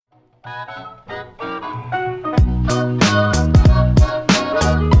Welcome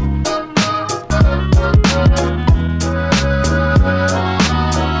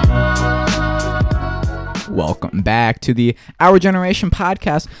back to the Our Generation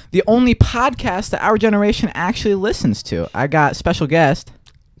podcast, the only podcast that our generation actually listens to. I got special guest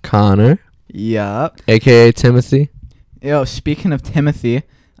Connor. Yup. AKA Timothy. Yo, speaking of Timothy,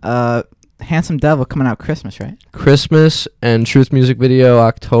 Handsome Devil coming out Christmas, right? Christmas and Truth music video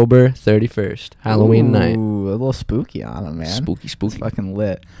October 31st. Halloween night. Ooh, a little spooky on it, man. Spooky. It's fucking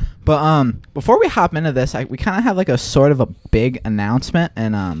lit. But before we hop into this, we kind of have like a sort of a big announcement,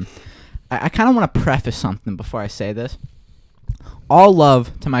 and I kind of want to preface something before I say this. All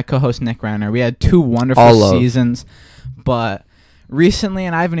love to my co-host Nick Renner. We had 2 wonderful seasons, but recently,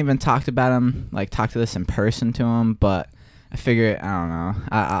 and I haven't even talked about him, like talked to this in person to him, but I figure, I don't know,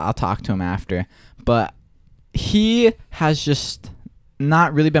 I'll talk to him after. But he has just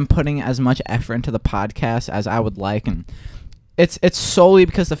not really been putting as much effort into the podcast as I would like, and it's solely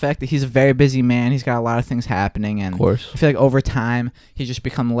because of the fact that he's a very busy man. He's got a lot of things happening, and Of course. I feel like over time he's just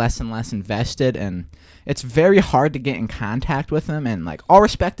become less and less invested, and it's very hard to get in contact with him. And like, all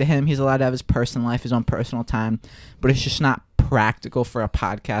respect to him, he's allowed to have his personal life, his own personal time, but it's just not practical for a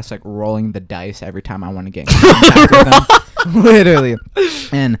podcast, like rolling the dice every time I want to get in contact with him. Literally.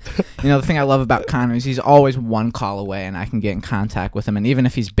 And you know, the thing I love about Connor is he's always one call away, and I can get in contact with him, and even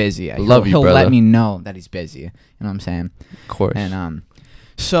if he's busy, he'll let me know that he's busy. You know what I'm saying? Of course. And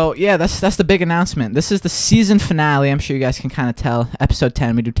so yeah, that's the big announcement. This is the season finale. I'm sure you guys can kind of tell. Episode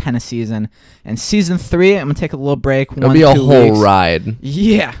 10, we do 10 a season, and season 3, I'm gonna take a little break. It'll be a whole ride.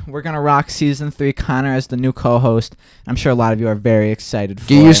 Yeah, we're gonna rock season 3. Connor as the new co-host. I'm sure a lot of you are very excited for it.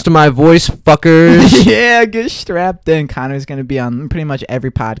 Get used to my voice, fuckers. Yeah, get strapped in. Connor's gonna be on pretty much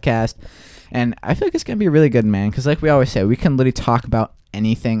every podcast, and I feel like it's gonna be really good, man. Because like we always say, we can literally talk about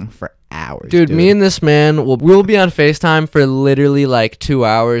anything for hours. Dude, me and this man we'll be on FaceTime for literally like 2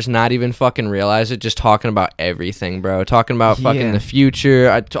 hours, not even fucking realize it, just talking about everything, bro. Talking about fucking the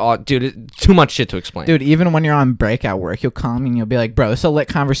future. Dude, too much shit to explain. Dude, even when you're on break at work, you'll call me and you'll be like, bro, it's a lit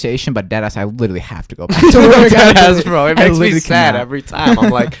conversation, but deadass, I literally have to go back to work. Deadass, bro. It makes me sad every time. I'm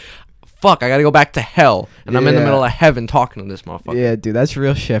like, fuck, I gotta go back to hell, and I'm in the middle of heaven talking to this motherfucker. Yeah, dude, that's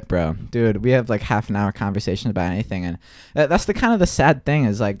real shit, bro. Dude, we have like half an hour conversations about anything, and that's the kind of the sad thing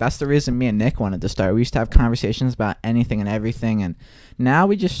is like that's the reason me and Nick wanted to start. We used to have conversations about anything and everything, and now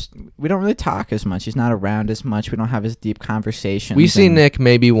we don't really talk as much. He's not around as much. We don't have as deep conversations. We see Nick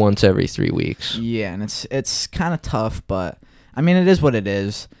maybe once every 3 weeks. Yeah, and it's kind of tough, but I mean, it is what it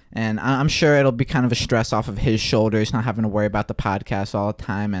is. And I'm sure it'll be kind of a stress off of his shoulders, not having to worry about the podcast all the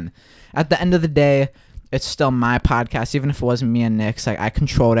time. And at the end of the day, it's still my podcast, even if it wasn't me and Nick's. Like, I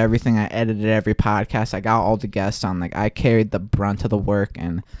controlled everything. I edited every podcast. I got all the guests on. Like, I carried the brunt of the work.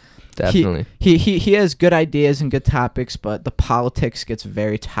 And definitely, he has good ideas and good topics, but the politics gets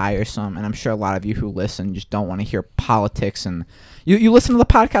very tiresome. And I'm sure a lot of you who listen just don't want to hear politics. And you listen to the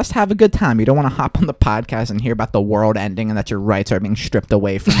podcast to have a good time. You don't want to hop on the podcast and hear about the world ending and that your rights are being stripped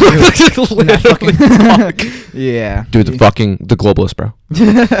away from you. Yeah. Dude, the globalists, bro.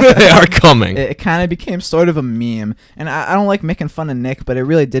 They are coming. It kind of became sort of a meme. And I don't like making fun of Nick, but it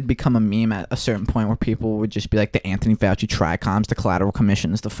really did become a meme at a certain point where people would just be like the Anthony Fauci trichomes, the collateral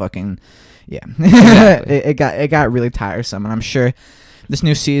commissions, the fucking... Yeah. Exactly. it got really tiresome. And I'm sure this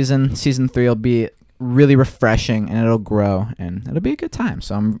new season 3, will be really refreshing, and it'll grow, and it'll be a good time.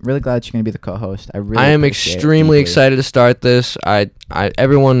 So I'm really glad you're gonna be the co-host. I am extremely excited to start this.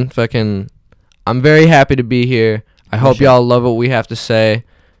 Everyone fucking, I'm very happy to be here. I hope y'all love what we have to say.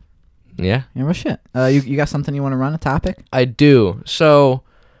 Yeah. Yeah, well, shit. You got something you want to run, a topic? I do. So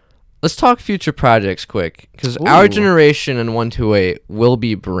let's talk future projects quick, because Our Generation and 128 will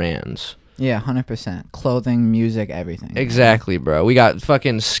be brands. Yeah, 100%. Clothing, music, everything. Exactly, bro. We got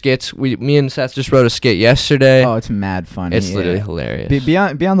fucking skits. Me and Seth just wrote a skit yesterday. Oh, it's mad funny. It's literally hilarious. Be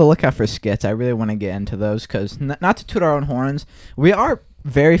on the lookout for skits. I really want to get into those because, not to toot our own horns, we are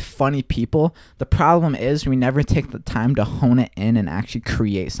very funny people. The problem is we never take the time to hone it in and actually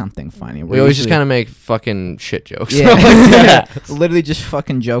create something funny. We always just kind of make fucking shit jokes. Yeah. Yeah. Literally just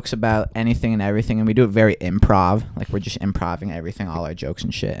fucking jokes about anything and everything, and we do it very improv. Like, we're just improving everything, all our jokes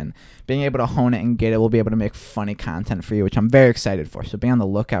and shit, and being able to hone it and get it, we'll be able to make funny content for you, which I'm very excited for. So be on the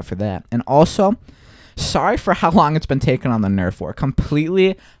lookout for that. And also, sorry for how long it's been taken on the Nerf war.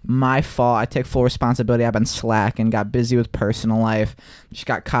 Completely my fault. I take full responsibility. I've been slacking, got busy with personal life, just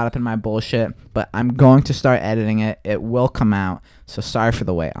got caught up in my bullshit. But I'm going to start editing it. It will come out. So sorry for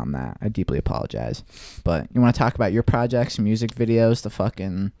the wait on that. I deeply apologize. But you want to talk about your projects, music videos, the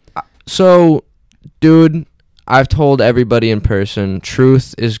fucking... So, dude, I've told everybody in person,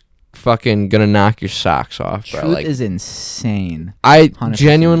 truth is fucking gonna knock your socks off, bro. Truth Like, is insane. I 100%.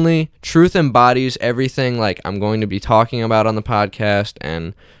 genuinely, truth embodies everything, like, I'm going to be talking about on the podcast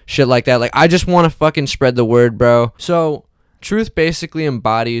and shit like that. Like, I just want to fucking spread the word, bro. So, truth basically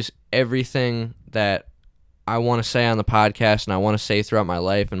embodies everything that I want to say on the podcast and I want to say throughout my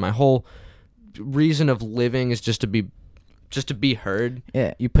life, and my whole reason of living is just to be heard.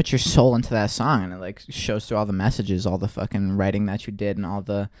 Yeah, you put your soul into that song, and it like shows through all the messages, all the fucking writing that you did, and all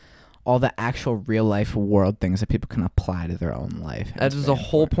the actual real life world things that people can apply to their own life. That is the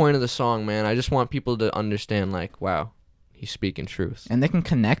whole point of the song, man. I just want people to understand, like, wow, he's speaking truth. And they can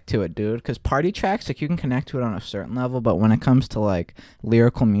connect to it, dude, because party tracks, like, you can connect to it on a certain level, but when it comes to like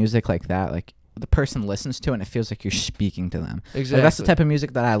lyrical music like that, like, the person listens to it and it feels like you're speaking to them. Exactly. Like, that's the type of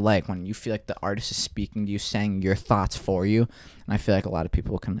music that I like, when you feel like the artist is speaking to you, saying your thoughts for you. And I feel like a lot of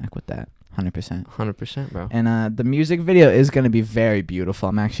people will connect with that. 100%. 100%, bro. And the music video is going to be very beautiful.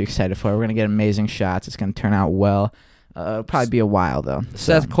 I'm actually excited for it. We're going to get amazing shots. It's going to turn out well. It'll probably be a while, though.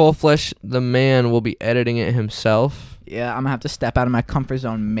 Seth Coleflesh, the man, will be editing it himself. Yeah, I'm going to have to step out of my comfort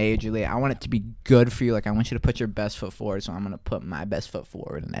zone majorly. I want it to be good for you. Like, I want you to put your best foot forward, so I'm going to put my best foot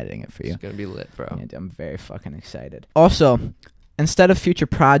forward in editing it for you. It's going to be lit, bro. Yeah, dude, I'm very fucking excited. Also, instead of future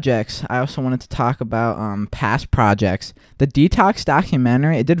projects, I also wanted to talk about past projects. The Detox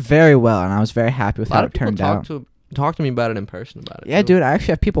documentary, it did very well, and I was very happy with how it turned out. Talk to me about it in person about it. Yeah, too. dude, I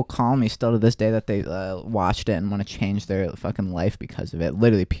actually have people call me still to this day that they watched it and want to change their fucking life because of it.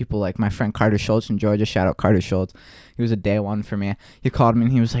 Literally, people like my friend Carter Schultz in Georgia. Shout out Carter Schultz. He was a day one for me. He called me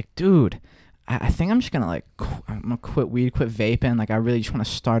and he was like, dude, I think I'm just gonna I'm gonna quit weed, quit vaping. Like, I really just want to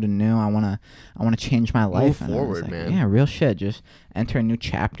start anew. I wanna change my life. Move forward, like, man. Yeah, real shit. Just enter a new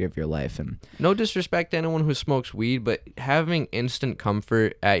chapter of your life. And no disrespect to anyone who smokes weed, but having instant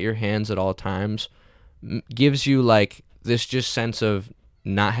comfort at your hands at all times gives you like this just sense of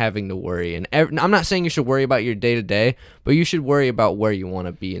not having to worry. And I'm not saying you should worry about your day to day, but you should worry about where you want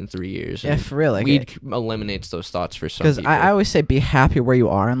to be in 3 years. Yeah, for real. Like, weed eliminates those thoughts for some people. Because I always say be happy where you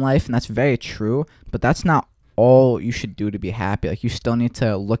are in life, and that's very true, but that's not all you should do to be happy. Like, you still need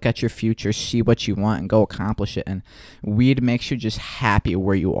to look at your future, see what you want, and go accomplish it. And weed makes you just happy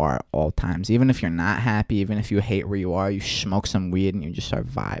where you are at all times. Even if you're not happy, even if you hate where you are, you smoke some weed and you just start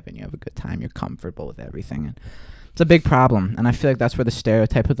vibing. You have a good time. You're comfortable with everything. And it's a big problem. And I feel like that's where the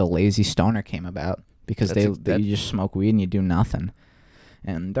stereotype of the lazy stoner came about, because you just smoke weed and you do nothing.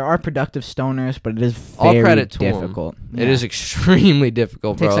 And there are productive stoners, but it is very difficult. Yeah. It is extremely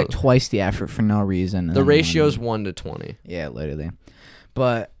difficult, bro. It takes like twice the effort for no reason. The ratio is 1 to 20. Yeah, literally.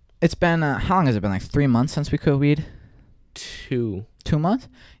 But it's been, how long has it been? Like 3 months since we quit weed? 2 months?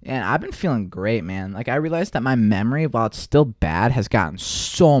 And I've been feeling great, man. Like, I realized that my memory, while it's still bad, has gotten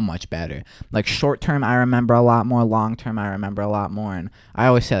so much better. Like, short term, I remember a lot more. Long term, I remember a lot more. And I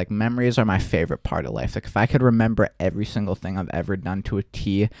always say, like, memories are my favorite part of life. Like, if I could remember every single thing I've ever done to a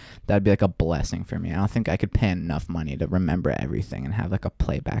T, that'd be like a blessing for me. I don't think I could pay enough money to remember everything and have like a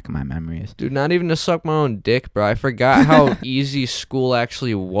playback of my memories. Dude, not even to suck my own dick, bro. I forgot how easy school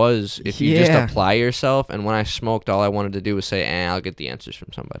actually was if you just apply yourself. And when I smoked, all I wanted to do was say, I'll get the answers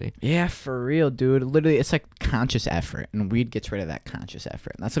from somebody. Yeah, for real, dude. Literally, it's like conscious effort, and weed gets rid of that conscious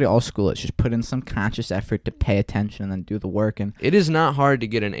effort. And that's what all school is. Just put in some conscious effort to pay attention and then do the work. And it is not hard to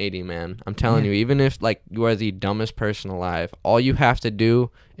get an 80, man. I'm telling you, even if like you are the dumbest person alive, all you have to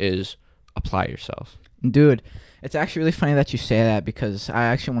do is apply yourself. Dude, it's actually really funny that you say that, because I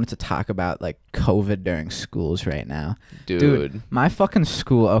actually wanted to talk about like COVID during schools right now. Dude, my fucking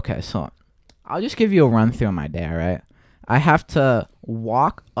school. Okay, so I'll just give you a run through of my day, all right? I have to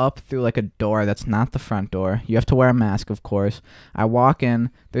walk up through like a door that's not the front door. You have to wear a mask, of course. I walk in.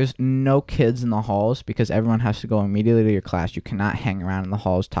 There's no kids in the halls because everyone has to go immediately to your class. You cannot hang around in the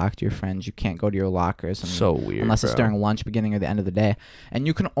halls, talk to your friends. You can't go to your lockers. So weird, unless it's during lunch, beginning or the end of the day. And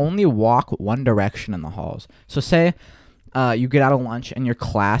you can only walk one direction in the halls. So say you get out of lunch and your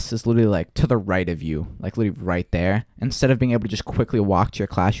class is literally like to the right of you, like literally right there. Instead of being able to just quickly walk to your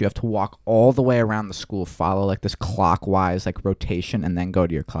class, you have to walk all the way around the school, follow like this clockwise like rotation, and then go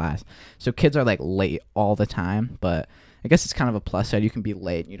to your class. So kids are like late all the time, but I guess it's kind of a plus side. You can be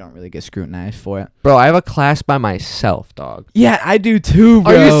late and you don't really get scrutinized for it. Bro, I have a class by myself, dog. Yeah, I do too,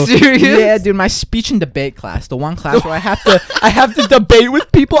 bro. Are you serious? Yeah, dude, my speech and debate class, the one class where I have to debate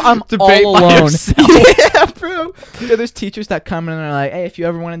with people, I'm debate all alone. Yeah, bro. Yeah, there's teachers that come in and are like, hey, if you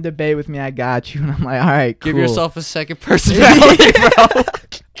ever want to debate with me, I got you. And I'm like, all right, cool. Give yourself a second personality, bro.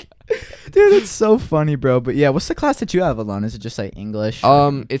 Dude, it's so funny, bro. But yeah, what's the class that you have, Alon? Is it just like English?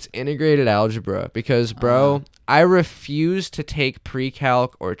 It's integrated algebra because, bro, I refuse to take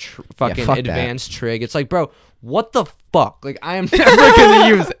pre-calc or fucking advanced trig. It's like, bro, what the fuck? Like, I am never going to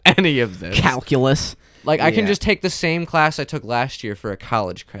use any of this. Calculus. Like, I can Yeah. just take the same class I took last year for a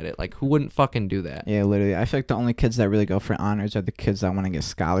college credit. Like, who wouldn't fucking do that? Yeah, literally. I feel like the only kids that really go for honors are the kids that want to get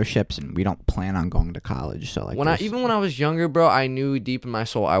scholarships, and we don't plan on going to college. So like, Even when I was younger, bro, I knew deep in my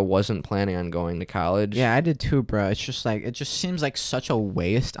soul I wasn't planning on going to college. yeah, I did too, bro. It's just like it just seems like such a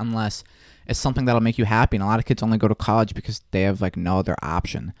waste unless it's something that'll make you happy. And a lot of kids only go to college because they have like no other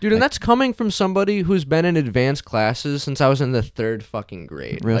option. Dude, and that's coming from somebody who's been in advanced classes since I was in the 3rd fucking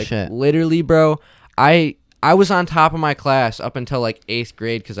grade. Real like, shit. Literally, bro, I was on top of my class up until like 8th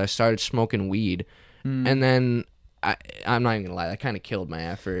grade because I started smoking weed. And then I'm not even gonna lie, that kind of killed my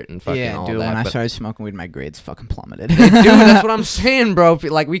effort and fucking Yeah, all dude. that. When I but- started smoking weed, my grades fucking plummeted. dude, that's what I'm saying, bro.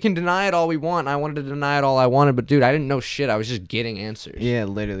 Like, we can deny it all we want. I wanted to deny it all I wanted, but dude, I didn't know shit. I was just getting answers. Yeah,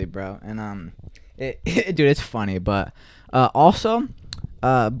 literally, bro. And dude, it's funny, but also,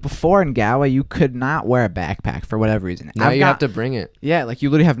 before in Galway, you could not wear a backpack for whatever reason. Now you have to bring it. Yeah, like you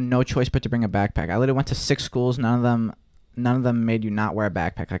literally have no choice but to bring a backpack. I literally went to 6 schools. None of them made you not wear a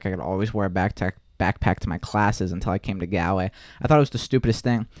backpack. Like I could always wear a backpack to my classes until I came to Galway. I thought it was the stupidest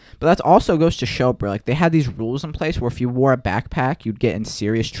thing. But that also goes to show, bro. Like they had these rules in place where if you wore a backpack, you'd get in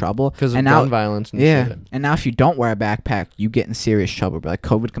serious trouble Because of and now, gun violence and yeah, shit. and now if you don't wear a backpack, you get in serious trouble. Bro. Like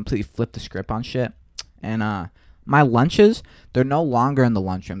COVID completely flipped the script on shit. And my lunches, they're no longer in the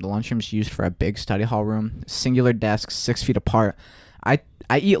lunchroom. The lunchroom's used for a big study hall room, singular desks, 6 feet apart.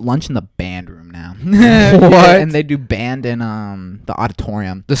 I eat lunch in the band room now. What? Yeah, and they do band in the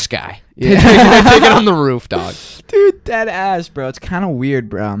auditorium. The sky. Yeah. They take it on the roof, dog. Dude, dead ass, bro. It's kind of weird,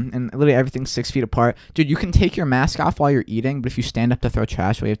 bro. And literally everything's 6 feet apart. Dude, you can take your mask off while you're eating, but if you stand up to throw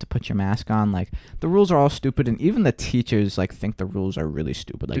trash, well, you have to put your mask on. Like, the rules are all stupid, and even the teachers, like, think the rules are really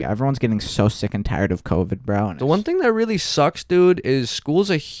stupid. Like, Dude. everyone's getting so sick and tired of COVID, bro. And The one thing that really sucks, dude, is school's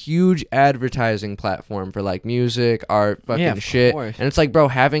a huge advertising platform for, like, music, art, fucking Yeah, of shit. course. And it's like, bro,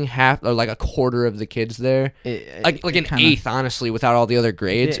 having half or like a quarter of the kids there, like an kinda- eighth, honestly, without all the other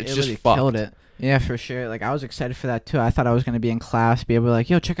grades, it it's just really fucked. killed it. Yeah, for sure. Like I was excited for that too. I thought I was gonna be in class, be able to like,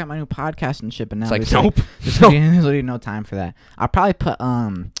 yo, check out my new podcast and shit. But now It's like, there's nope. there's literally no time for that. I'll probably put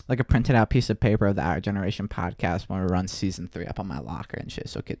like a printed out piece of paper of the Our Generation podcast when we run season 3 up on my locker and shit,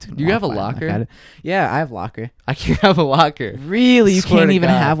 so kids can. You walk have a by and look locker? at it. Yeah, I have locker. I can't have a locker. Really, you Swear can't to even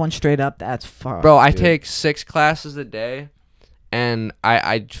God. have one straight up. That's fucked. Bro, I dude. take 6 classes a day, and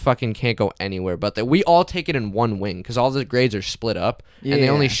I fucking can't go anywhere. But we all take it in one wing because all the grades are split up, and they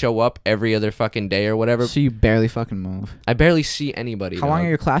only Yeah. show up every other fucking day or whatever. So you barely fucking move. I barely see anybody. How long dog. are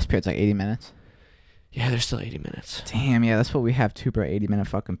your class periods? Like 80 minutes. Yeah, they're still 80 minutes. Damn, yeah, that's what we have too, bro. 80-minute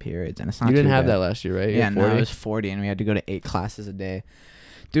fucking periods, and it's not. You didn't too have bad. that last year, right? You Yeah, had no, it 40? was 40, and we had to go to 8 classes a day.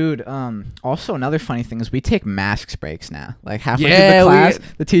 Dude, also another funny thing is we take masks breaks now. Like halfway Yeah, through the we- class,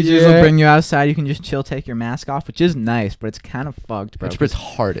 the teachers will yeah. bring you outside. You can just chill, take your mask off, which is nice, but it's kind of fucked, bro. It's 'cause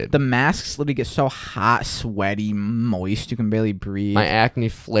retarded. the masks literally get so hot, sweaty, moist, you can barely breathe. My acne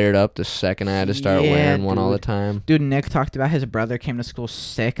flared up the second I had to start Yeah, wearing one all the dude. time. Dude, Nick talked about his brother came to school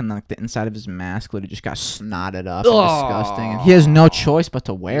sick, and like the inside of his mask literally just got snotted up and disgusting, and he has no choice but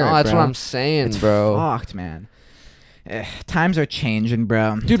to wear it. No, that's bro. what I'm saying, It's bro. fucked, man. Times are changing,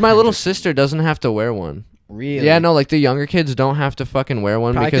 bro. Dude, my Times little are- sister doesn't have to wear one. Really? Yeah, no, like the younger kids don't have to fucking wear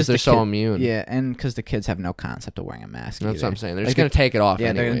one Probably because 'cause they're the so kid- immune. Yeah, and because the kids have no concept of wearing a mask. That's either. what I'm saying. They're Like just gonna take it off.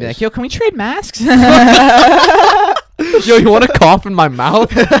 Yeah, they're gonna be anyways. like, "Yo, can we trade masks?" Yo, you want to cough in my mouth?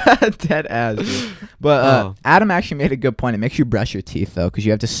 Dead ass. Dude. But Oh. Adam actually made a good point. It makes you brush your teeth though, because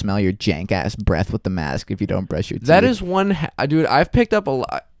you have to smell your jank ass breath with the mask if you don't brush your teeth. That is one, dude. I've picked up a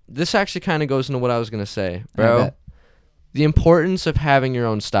lot. This actually kind of goes into what I was gonna say, bro. bet. The importance of having your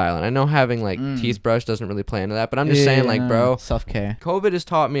own style, and I know having like Mm. teeth brush doesn't really play into that, but I'm just saying, like, bro, self care. COVID has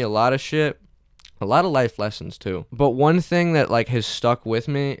taught me a lot of shit, a lot of life lessons too. But one thing that like has stuck with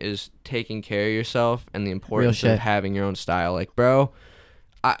me is taking care of yourself and the importance shit. of having your own style. Like, bro,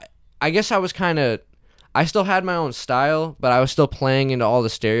 I guess I still had my own style, but I was still playing into all the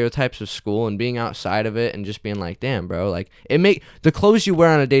stereotypes of school and being outside of it and just being like, damn, bro, like the clothes you wear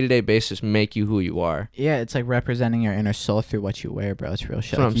on a day-to-day basis make you who you are. Yeah, it's like representing your inner soul through what you wear, bro. It's real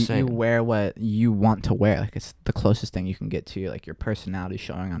shit. That's what Like, I'm you saying. wear what you want to wear. Like it's the closest thing you can get to like your personality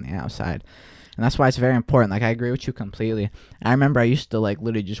showing on the outside. And that's why it's very important. Like I agree with you completely. I remember I used to like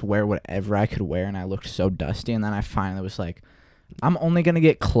literally just wear whatever I could wear and I looked so dusty, and then I finally was like, I'm only gonna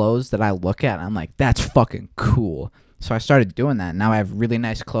get clothes that I look at and I'm like, that's fucking cool. So I started doing that. Now I have really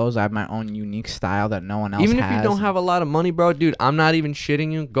nice clothes. I have my own unique style that no one else Even has. if you don't have a lot of money, bro, dude, I'm not even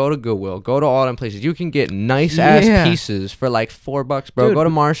shitting you. Go to Goodwill. Go to all them places. You can get nice-ass pieces for like $4, bro. Dude, go to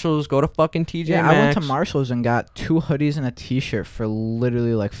Marshalls. Go to fucking TJ Yeah, Maxx. I went to Marshalls and got 2 hoodies and a t-shirt for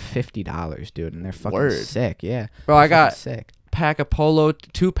literally like $50, dude. And they're fucking sick. Yeah. Bro, I got sick.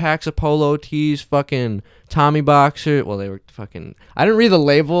 2 packs of polo tees, fucking Tommy Boxer. Well, they were fucking. I didn't read the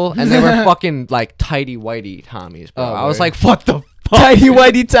label, and they were fucking like tighty whitey Tommies, bro. I was like, what the fuck? Tighty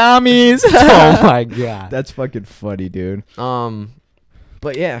whitey Tommies. Oh my god, that's fucking funny, dude.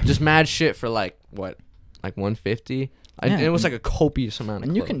 But yeah, just mad shit for like what, like 150. Yeah, it was like a copious amount of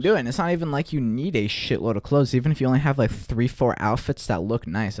and clothes. you can do it, and it's not even like you need a shitload of clothes. Even if you only have like 3-4 outfits that look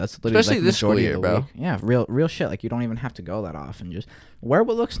nice, that's literally especially like this school majority year, of the bro. week. Yeah, real shit. Like you don't even have to go that often. Just wear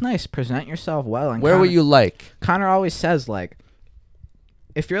what looks nice, present yourself well, and wear what you like. Connor always says like,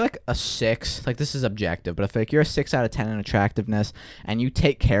 if you're like a 6, like this is objective, but if like you're a 6 out of 10 in attractiveness and you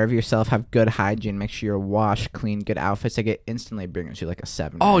take care of yourself, have good hygiene, make sure you're washed, clean, good outfits, like it instantly brings you like a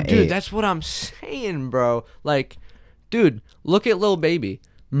 7. Oh, or dude, 8. that's what I'm saying, bro. Like, dude, look at Lil Baby.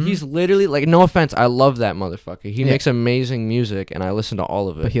 Mm-hmm. He's literally like, no offense, I love that motherfucker. He makes amazing music, and I listen to all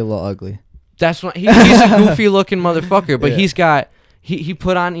of it. But he's a little ugly. That's what he's a goofy looking motherfucker, but he's got. He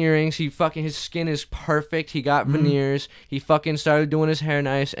put on earrings. He fucking his skin is perfect. He got veneers. He fucking started doing his hair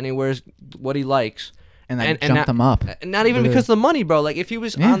nice, and he wears what he likes. And then jumped him up. And not even because of the money, bro. Like if he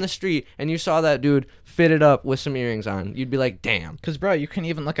was on the street and you saw that dude fitted up with some earrings on, you'd be like, damn. Because bro, you can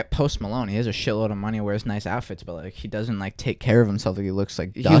even look at Post Malone. He has a shitload of money, wears nice outfits, but like he doesn't like take care of himself. Like he looks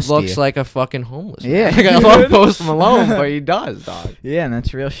like dusty. He looks like a fucking homeless man. Yeah, like, I love Post Malone, but he does, dog. Yeah, and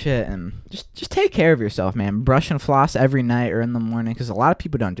that's real shit. And just take care of yourself, man. Brush and floss every night or in the morning, because a lot of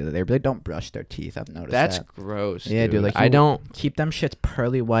people don't do that. They really don't brush their teeth. I've noticed that's that. gross. Yeah, dude. Like I don't keep them shits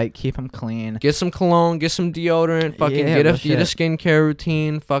pearly white. Keep them clean. Get some cologne. Get some deodorant. Fucking get a skincare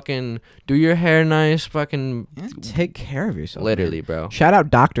routine. Fucking do your hair nice. Fucking take care of yourself. Literally, man. bro. Shout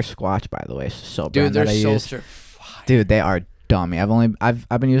out Dr. Squatch, by the way. Soap dude, brand their that I use. soaps are fire. Dude, they are dummy. I've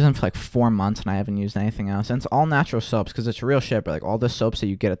been using them for like 4 months, and I haven't used anything else. And it's all natural soaps, because it's real shit. But like all the soaps that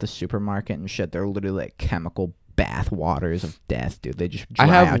you get at the supermarket and shit, they're literally like chemical bath waters of death, dude. They just dry I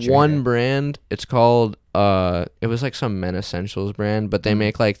have out your one hair. brand. It's called it was like some Men Essentials brand, but they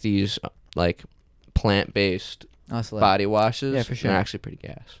make like these like plant-based body washes. Yeah, for sure. They're actually pretty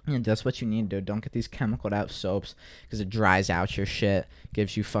gas. Yeah, that's what you need, dude. Don't get these chemicaled out soaps, because it dries out your shit,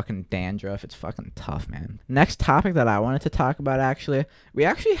 gives you fucking dandruff. It's fucking tough, man. Next topic that I wanted to talk about, actually, we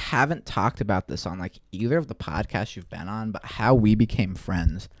actually haven't talked about this on like either of the podcasts you've been on, but how we became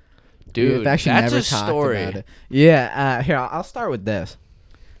friends. Dude, We've actually that's never a talked story. about it. Yeah, here, I'll start with this.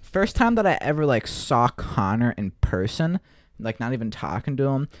 First time that I ever like saw Connor in person, like not even talking to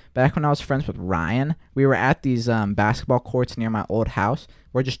him, back when I was friends with Ryan, we were at these basketball courts near my old house.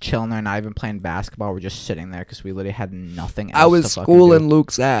 We're just chilling there, not even playing basketball. We're just sitting there because we literally had nothing else. I was schooling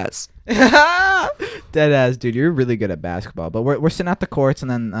Luke's ass. Dead ass, dude. You're really good at basketball. But we're sitting at the courts, and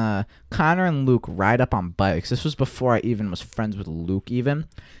then Connor and Luke ride up on bikes. This was before I even was friends with Luke even.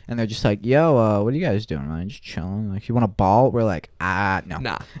 And they're just like, yo, what are you guys doing? Like, just chilling. Like, you want a ball? We're like, no.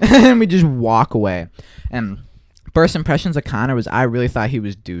 Nah. And we just walk away. And first impressions of Connor was I really thought he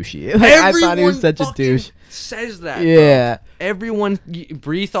was douchey. Like, I thought he was such a douche. Says that. Yeah. Bro. Everyone,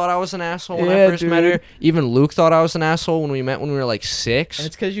 Bree thought I was an asshole when I first met her. Even Luke thought I was an asshole when we met when we were like 6. And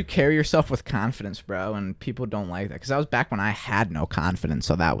it's because you carry yourself with confidence, bro, and people don't like that. Because that was back when I had no confidence,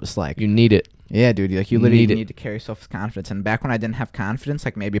 so that was like... You need it. Yeah, dude. Like, you literally need to carry yourself with confidence. And back when I didn't have confidence,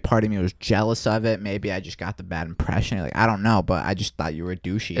 like, maybe part of me was jealous of it. Maybe I just got the bad impression. Like, I don't know, but I just thought you were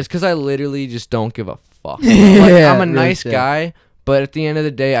douchey. It's because I literally just don't give a fuck. Yeah, like, I'm a real nice shit. guy, but at the end of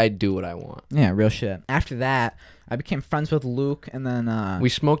the day, I do what I want. Yeah, real shit. After that, I became friends with Luke, and then... we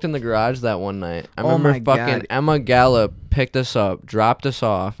smoked in the garage that one night. I Oh remember my fucking God. Emma Gallup picked us up, dropped us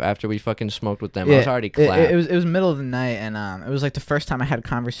off after we fucking smoked with them. I was already clapped. It was middle of the night, and it was like the first time I had a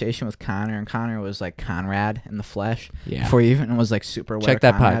conversation with Connor, and Connor was like Conrad in the flesh. Yeah. Before he even was like super aware Check of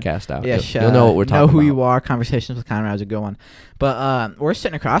that Conrad. podcast out. Yeah, You'll know what we're talking Know who about. you are. Conversations with Conrad was a good one. But we're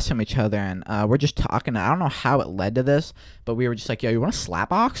sitting across from each other, and we're just talking. I don't know how it led to this, but we were just like, yo, you want a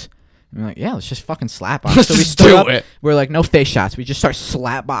slap box? And we're like, yeah, let's just fucking slap box. So we Just stood do up. it. We're like, no face shots. We just start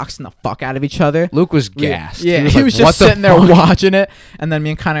slap boxing the fuck out of each other. Luke was gassed. Yeah, he was, like, just sitting there watching it. And then me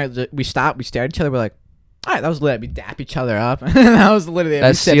and Connor, we stopped. We stared at each other. We're like, all right, that was lit. We dap each other up. And that was literally it.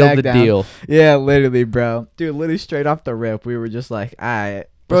 That We sit sealed back the down. deal. Yeah, literally, bro. Dude, literally straight off the rip, we were just like, all right.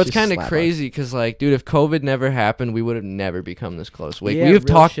 Bro, let's it's just kind of slap crazy because, like, dude, if COVID never happened, we would have never become this close. Like, Yeah, we have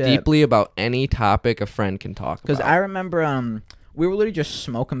real talked shit. deeply about any topic a friend can talk about. Because I remember we were literally just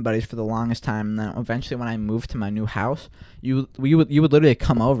smoking buddies for the longest time. And then eventually when I moved to my new house, you would literally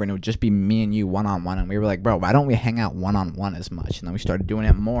come over and it would just be me and you one-on-one. And we were like, bro, why don't we hang out one-on-one as much? And then we started doing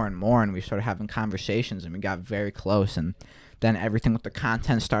it more and more, and we started having conversations, and we got very close. And then everything with the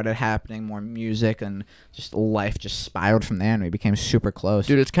content started happening, more music, and just life just spiraled from there, and we became super close.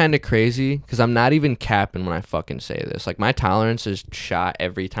 Dude, it's kind of crazy because I'm not even capping when I fucking say this. Like, my tolerance is shot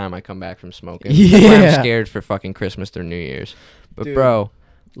every time I come back from smoking. Yeah. That's why I'm scared for fucking Christmas or New Year's. But, Dude. bro,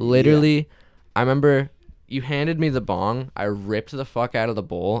 literally, I remember you handed me the bong. I ripped the fuck out of the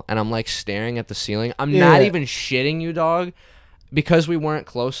bowl, and I'm, like, staring at the ceiling. I'm not even shitting you, dog. Because we weren't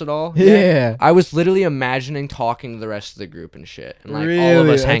close at all. Yeah. I was literally imagining talking to the rest of the group and shit. And, like, all of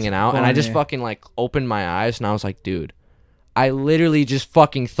Really? us hanging out. And I just funny. fucking, like, opened my eyes, and I was like, dude, I literally just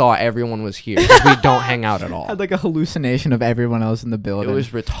fucking thought everyone was here. 'Cause we don't hang out at all. Had like a hallucination of everyone else in the It building. was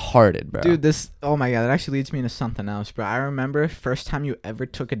retarded, bro. Dude, oh my god, that actually leads me into something else, bro. I remember first time you ever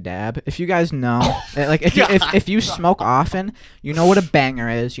took a dab. If you guys know, like if you smoke often, you know what a banger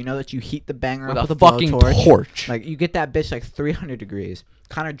is. You know that you heat the banger with up a with a fucking blowtorch. torch. Like you get that bitch like 300 degrees.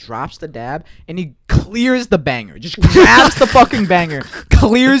 Connor drops the dab and he clears the banger. Just grabs the fucking banger,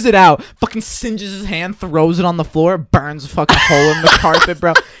 clears it out, fucking singes his hand, throws it on the floor, burns a fucking hole in the carpet,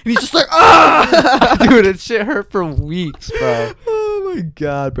 bro. And he's just like, ah! Dude, it shit hurt for weeks, bro. Oh my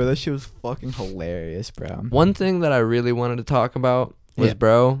god, bro. That shit was fucking hilarious, bro. One thing that I really wanted to talk about was,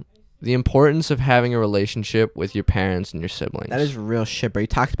 bro, the importance of having a relationship with your parents and your siblings. That is real shit, bro. You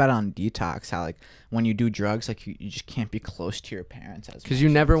talked about it on Detox, how like when you do drugs, like you just can't be close to your parents as because you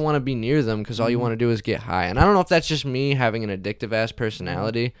never want to be near them because all you want to do is get high. And I don't know if that's just me having an addictive ass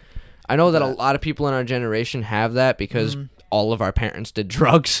personality. I know that a lot of people in our generation have that because all of our parents did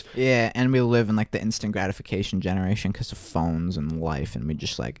drugs. Yeah, and we live in like the instant gratification generation because of phones and life, and we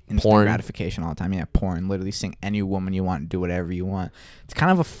just like instant Porn. gratification all the time. Yeah, porn. Literally seeing any woman you want, do whatever you want. It's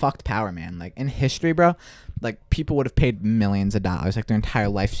kind of a fucked power, man. Like in history, bro, like people would have paid millions of dollars, like their entire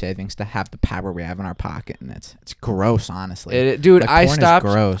life savings, to have the power we have in our pocket, and it's gross, honestly. Dude, Like, I porn is stopped.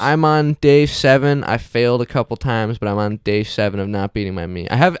 gross. I'm on day 7. I failed a couple times, but I'm on day 7 of not beating my meat.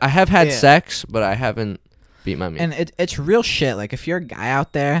 I have had sex, but I haven't beat my meat. And it's real shit. Like if you're a guy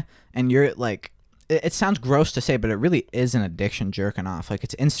out there and you're like, it sounds gross to say, but it really is an addiction, jerking off. Like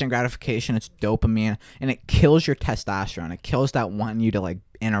it's instant gratification, it's dopamine, and it kills your testosterone. It kills that wanting you to like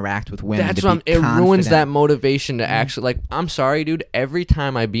interact with women. That's to what be it ruins confident. that motivation to actually, like, I'm sorry, dude. Every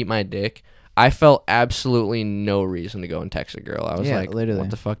time I beat my dick, I felt absolutely no reason to go and text a girl. I was like, literally. what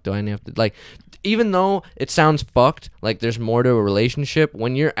the fuck do I have to, like, even though it sounds fucked, like there's more to a relationship,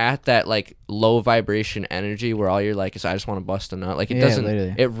 when you're at that like low vibration energy where all you're like is I just want to bust a nut, like it doesn't,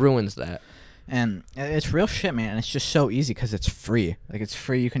 literally. it ruins that. And it's real shit, man. And it's just so easy because it's free. Like, it's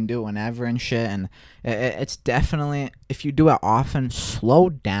free. You can do it whenever and shit. And it's definitely, if you do it often, slow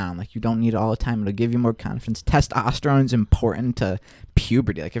down. Like, you don't need it all the time. It'll give you more confidence. Testosterone is important to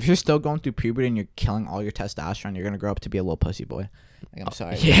puberty. Like, if you're still going through puberty and you're killing all your testosterone, you're going to grow up to be a little pussy boy. Like, I'm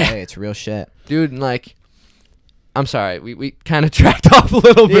sorry. Yeah. Hey, it's real shit. Dude, like, I'm sorry. We kind of tracked off a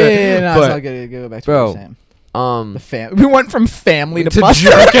little bit. Yeah, no, but, it's all good. Go back to bro, what you're saying. the We went from family to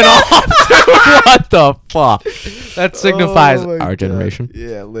jerking off. What the fuck? That signifies Oh my our God. generation.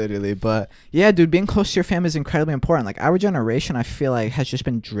 Yeah, literally. But yeah, dude, being close to your family is incredibly important. Like our generation, I feel like has just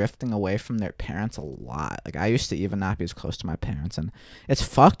been drifting away from their parents a lot. Like I used to even not be as close to my parents, and it's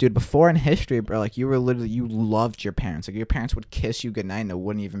fucked, dude. Before in history, bro, like you loved your parents. Like your parents would kiss you goodnight, and it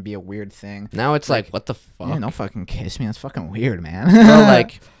wouldn't even be a weird thing. Now it's like what the fuck? Yeah, no fucking kiss me. That's fucking weird, man. Bro,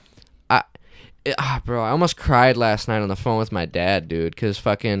 like, bro, I almost cried last night on the phone with my dad, dude, because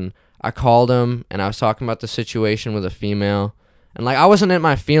fucking I called him and I was talking about the situation with a female, and like I wasn't in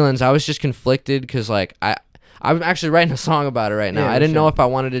my feelings. I was just conflicted because like I'm actually writing a song about it right now. Yeah, I didn't know sure. if I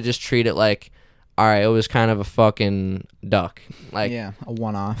wanted to just treat it like, all right, it was kind of a fucking duck, like yeah, a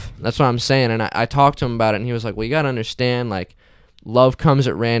one-off. that's what I'm saying. And I talked to him about it, and he was like, well, you gotta understand, like, love comes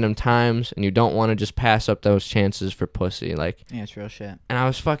at random times, and you don't want to just pass up those chances for pussy. Like, Yeah, it's real shit. and I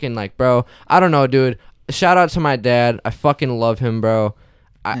was fucking like, bro, I don't know, dude. Shout out to my dad. I fucking love him, bro.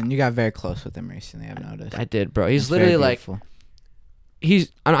 And you got very close with him recently, I've noticed. I did, bro. He's It's very literally like, beautiful.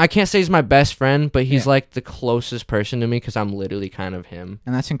 I can't say he's my best friend, but he's Yeah. like the closest person to me because I'm literally kind of him.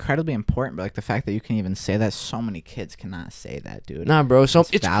 And that's incredibly important, but like the fact that you can even say that, so many kids cannot say that, dude. Nah, bro. So It's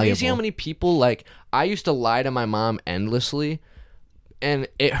it's crazy how valuable. many people, like, I used to lie to my mom endlessly, and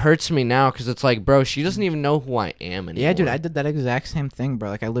it hurts me now because it's like, bro, she doesn't even know who I am anymore. Yeah, dude, I did that exact same thing, bro.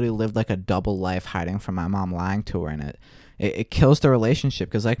 Like I literally lived like a double life hiding from my mom, lying to her, and it kills the relationship.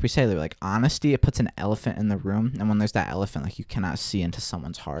 Because like we say, like honesty, it puts an elephant in the room, and when there's that elephant, like you cannot see into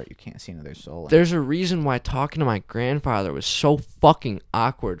someone's heart, you can't see into their soul. There's a reason why talking to my grandfather was so fucking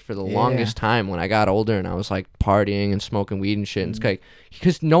awkward for the longest time when I got older and I was like partying and smoking weed and shit. And it's like,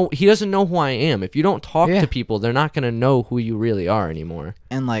 because he doesn't know who I am. If you don't talk to people, they're not gonna know who you really are anymore.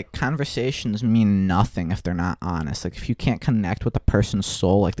 And like conversations mean nothing if they're not honest. Like if you can't connect with a person's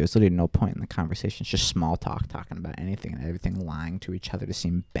soul, like there's literally no point in the conversation. It's just small talk, talking about anything and everything, lying to each other to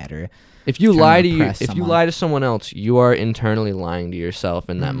seem better. If you lie to someone else, you are internally lying to yourself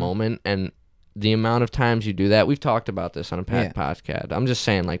in that moment. And the amount of times you do that, we've talked about this on a podcast. I'm just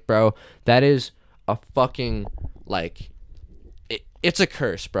saying, like, bro, that is a fucking like. It's a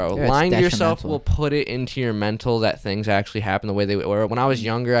curse, bro. Yeah, lying to yourself will put it into your mental that things actually happen the way they were. When I was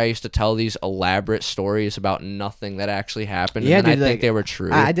younger, I used to tell these elaborate stories about nothing that actually happened, and I think they were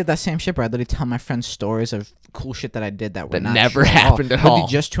true. I did that same shit, bro. I literally tell my friends stories of cool shit that I did that were not never true happened at all.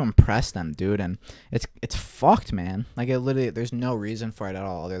 Just to impress them, dude. And it's fucked, man. Like it literally, there's no reason for it at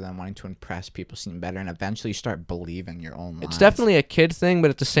all other than wanting to impress people, seem better, and eventually you start believing your own lies. It's definitely a kid thing,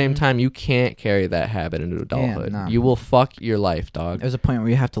 but at the same time, you can't carry that habit into adulthood. Yeah, no. You will fuck your life, dog. There's a point where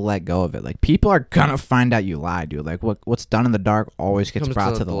you have to let go of it. Like people are gonna find out you lie, dude. Like what's done in the dark always gets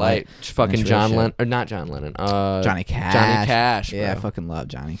brought to the light. Fucking John Lennon, or not John Lennon. Johnny Cash. Johnny Cash. Yeah, bro. I fucking love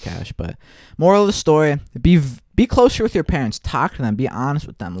Johnny Cash. But moral of the story: be closer with your parents. Talk to them. Be honest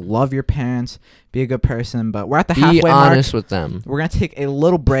with them. Love your parents. Be a good person. But we're at the halfway mark. Be honest with them. We're gonna take a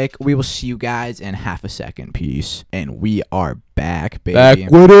little break. We will see you guys in half a second. Peace. And we are back, baby.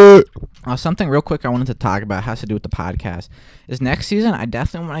 Back with it. Something real quick I wanted to talk about has to do with the podcast. Is next season I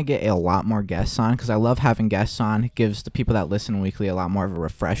definitely want to get a lot more guests on because I love having guests on. It gives the people that listen weekly a lot more of a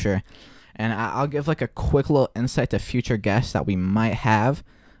refresher. And I'll give like a quick little insight to future guests that we might have.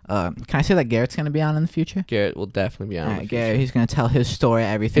 Can I say that Garrett's going to be on in the future? Garrett will definitely be on in the future. Garrett, he's going to tell his story,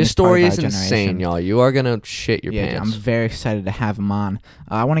 everything. His story is insane, y'all. You are going to shit your pants. Dude, I'm very excited to have him on.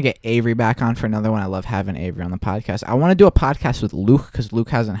 I want to get Avery back on for another one. I love having Avery on the podcast. I want to do a podcast with Luke because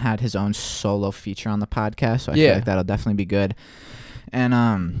Luke hasn't had his own solo feature on the podcast, so I feel like that'll definitely be good.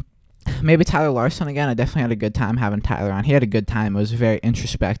 And maybe Tyler Larson again. I definitely had a good time having Tyler on. He had a good time. It was very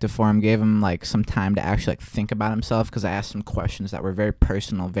introspective for him. Gave him like some time to actually like think about himself because I asked him questions that were very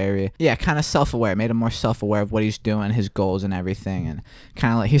personal, very kind of self-aware. Made him more self-aware of what he's doing, his goals, and everything. And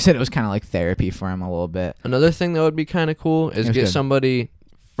kind of like he said, it was kind of like therapy for him a little bit. Another thing that would be kind of cool is get somebody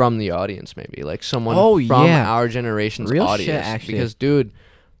from the audience, maybe like someone from our generation's audience. Shit, actually. Because dude,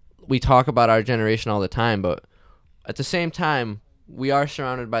 we talk about our generation all the time, but at the same time, we are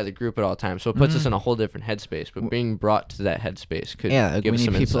surrounded by the group at all times, so it puts us in a whole different headspace. But being brought to that headspace could give us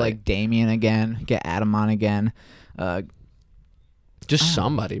some insight. People like Damien again, get Adam on again. Just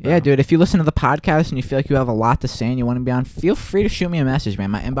somebody, bro. Yeah, dude, if you listen to the podcast and you feel like you have a lot to say and you want to be on, feel free to shoot me a message,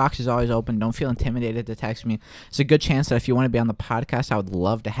 man. My inbox is always open. Don't feel intimidated to text me. It's a good chance that if you want to be on the podcast, I would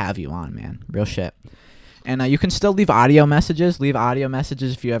love to have you on, man. Real shit. And you can still leave audio messages. Leave audio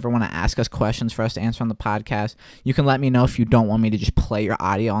messages if you ever want to ask us questions for us to answer on the podcast. You can let me know if you don't want me to just play your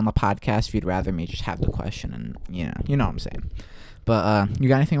audio on the podcast. If you'd rather me just have the question, and you know what I'm saying. But you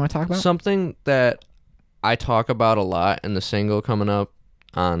got anything you want to talk about? Something that I talk about a lot in the single coming up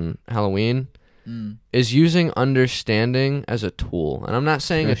on Halloween is using understanding as a tool. And I'm not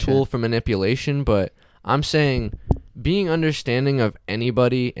saying a tool for manipulation, but I'm saying being understanding of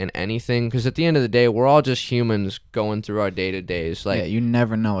anybody and anything, because at the end of the day, we're all just humans going through our day-to-days. Like, you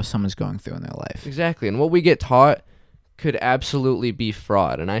never know what someone's going through in their life. Exactly. And what we get taught could absolutely be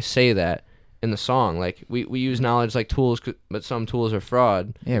fraud. And I say that in the song. Like, we use knowledge like tools, but some tools are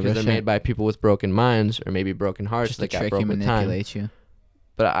fraud because they're made by people with broken minds or maybe broken hearts just that got trick broke you, with time. Manipulate you.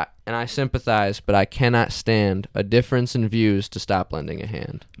 But I sympathize, but I cannot stand a difference in views to stop lending a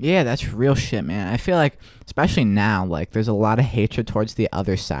hand. Yeah, that's real shit, man. I feel like, especially now, like, there's a lot of hatred towards the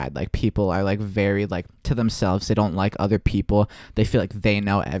other side. Like, people are, like, very, like, to themselves. They don't like other people. They feel like they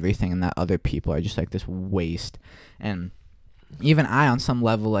know everything and that other people are just, like, this waste. And even I, on some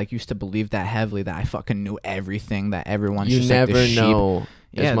level, like, used to believe that heavily, that I fucking knew everything, that everyone's just like this sheep. You never know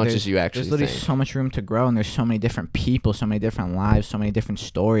as much as you actually think. There's literally so much room to grow, and there's so many different people, so many different lives, so many different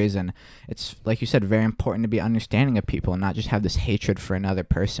stories, and it's, like you said, very important to be understanding of people and not just have this hatred for another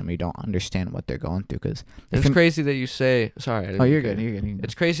person where you don't understand what they're going through. Cause it's crazy that you say... Sorry. You're good. You're good.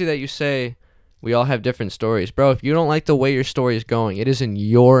 It's crazy that you say we all have different stories. Bro, if you don't like the way your story is going, it is in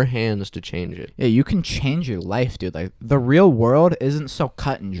your hands to change it. Yeah, you can change your life, dude. Like, the real world isn't so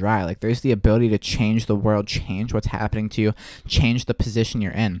cut and dry. Like, there's the ability to change the world, change what's happening to you, change the position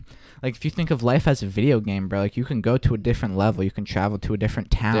you're in. Like, if you think of life as a video game, bro, like, you can go to a different level. You can travel to a different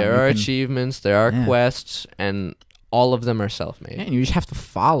town. There are achievements, there are quests, and all of them are self-made. Yeah, and you just have to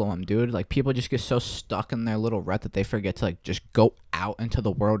follow them, dude. Like, people just get so stuck in their little rut that they forget to, like, just go out into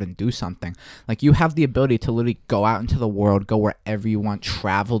the world and do something. Like, you have the ability to literally go out into the world, go wherever you want,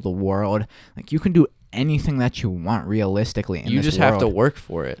 travel the world. Like, you can do anything that you want realistically in You this just world. have to work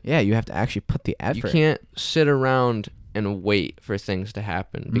for it. Yeah, you have to actually put the effort. You can't sit around and wait for things to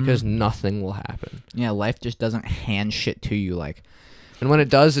happen because nothing will happen. Yeah, life just doesn't hand shit to you. Like, and when it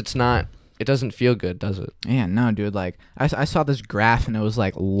does, it doesn't feel good, does it? yeah, no, dude. Like, I saw this graph and it was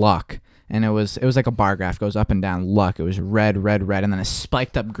like luck, and it was like a bar graph, goes up and down. Luck, it was red, red, red, and then it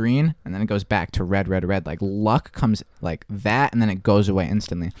spiked up green, and then it goes back to red, red, red. Like, luck comes like that, and then it goes away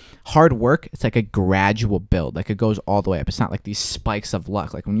instantly. Hard work, it's like a gradual build. Like, it goes all the way up. It's not like these spikes of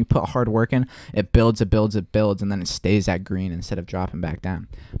luck. Like, when you put hard work in, it builds, and then it stays at green instead of dropping back down.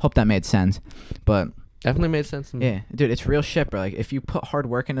 Hope that made sense, but. Definitely made sense to me. Yeah, dude, it's real shit, bro. Like, if you put hard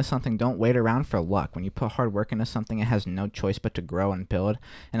work into something, don't wait around for luck. When you put hard work into something, it has no choice but to grow and build.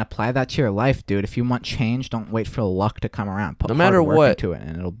 And apply that to your life, dude. If you want change, don't wait for luck to come around. Put hard work into it,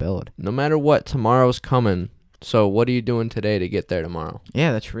 and it'll build. No matter what, tomorrow's coming. So what are you doing today to get there tomorrow?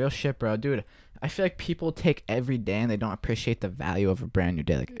 Yeah, that's real shit, bro. Dude, I feel like people take every day and they don't appreciate the value of a brand new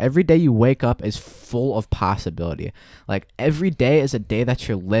day. Like, every day you wake up is full of possibility. Like, every day is a day that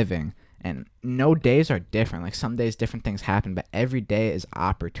you're living. And no days are different. Like, some days different things happen, but every day is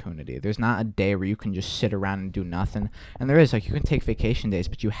opportunity. There's not a day where you can just sit around and do nothing. And there is, like, you can take vacation days,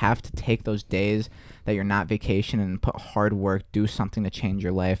 but you have to take those days that you're not vacationing and put hard work, do something to change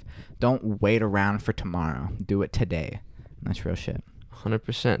your life. Don't wait around for tomorrow. Do it today. And that's real shit.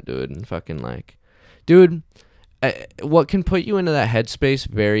 100%, dude. And fucking, like, dude, what can put you into that headspace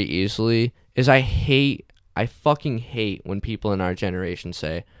very easily is I fucking hate when people in our generation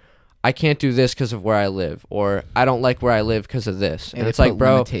say, I can't do this because of where I live, or I don't like where I live because of this. Yeah, and it's like,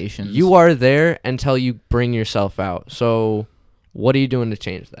 bro, you are there until you bring yourself out. So what are you doing to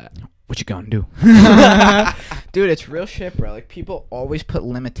change that? What you gonna do? Dude, it's real shit, bro. Like, people always put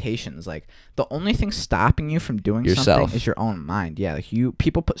limitations. Like, the only thing stopping you from doing something is your own mind. Yeah, like,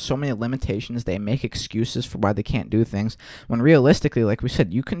 people put so many limitations, they make excuses for why they can't do things, when realistically, like we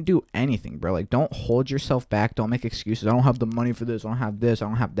said, you can do anything, bro. Like, don't hold yourself back. Don't make excuses. I don't have the money for this. I don't have this. I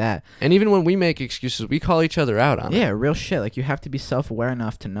don't have that. And even when we make excuses, we call each other out on it. Yeah, real shit. Like, you have to be self-aware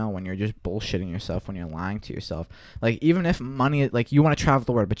enough to know when you're just bullshitting yourself, when you're lying to yourself. Like, even if money, like, you want to travel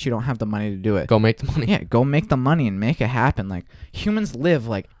the world, but you don't have the money to do it. Go make the money. Yeah, go make the money and make it happen. Like, humans live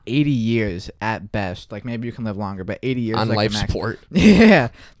like 80 years at best. Like, maybe you can live longer, but 80 years on like life the max. support. Yeah,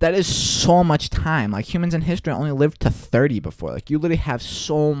 that is so much time. Like, humans in history only lived to 30 before. Like, you literally have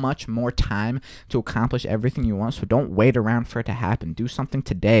so much more time to accomplish everything you want. So don't wait around for it to happen. Do something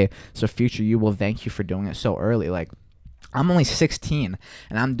today, so future you will thank you for doing it so early. Like, I'm only 16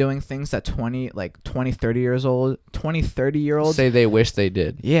 and I'm doing things that 20, 30 years old, 30-year-olds say they wish they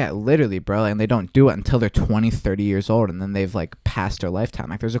did. Yeah, literally, bro. And they don't do it until they're 20, 30 years old, and then they've, like, passed their lifetime.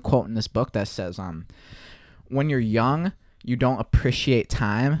 Like, there's a quote in this book that says, when you're young, you don't appreciate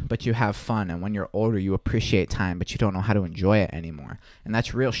time, but you have fun. And when you're older, you appreciate time, but you don't know how to enjoy it anymore. And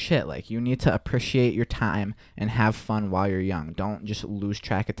that's real shit. Like, you need to appreciate your time and have fun while you're young. Don't just lose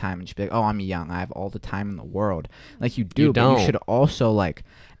track of time and just be like, oh, I'm young, I have all the time in the world. Like, you do, but you should also, like,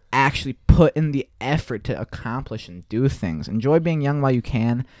 actually put in the effort to accomplish and do things. Enjoy being young while you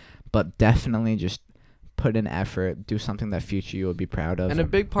can, but definitely just put in effort, do something that future you will be proud of. And a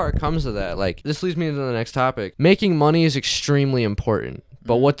big part comes to that. Like, this leads me into the next topic. Making money is extremely important.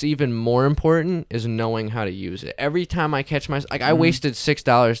 But what's even more important is knowing how to use it. Every time I catch myself, like, I wasted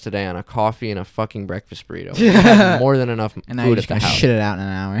 $6 today on a coffee and a fucking breakfast burrito. I had more than enough food and now you're at just the gonna house. shit it out in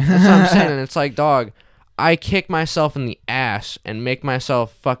an hour. That's what I'm saying. And it's like, dog, I kick myself in the ass and make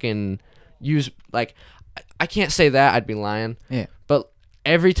myself fucking use, like, I can't say that, I'd be lying. Yeah. But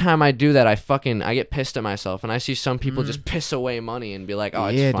every time I do that, I get pissed at myself, and I see some people just piss away money and be like, "Oh,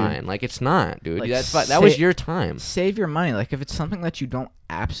 it's fine." Dude. Like, it's not, dude. Like, That was your time. Save your money. Like, if it's something that you don't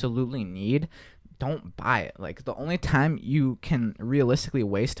absolutely need, don't buy it. Like, the only time you can realistically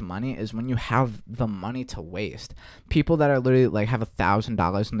waste money is when you have the money to waste. People that are literally, like, have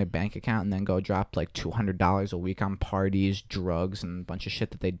 $1,000 in their bank account and then go drop like $200 a week on parties, drugs, and a bunch of shit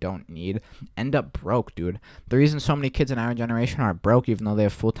that they don't need end up broke, dude. The reason so many kids in our generation are broke even though they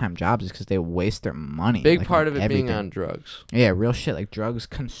have full-time jobs is because they waste their money. Big like, part of it everything. being on drugs. Yeah, real shit. Like, drugs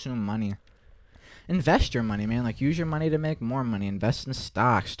consume money. Invest your money, man. Like, use your money to make more money. Invest in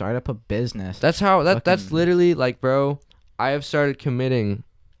stocks. Start up a business. That's how. That's literally, like, bro, I have started committing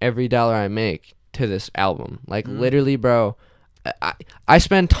every dollar I make to this album. Like, literally, bro, I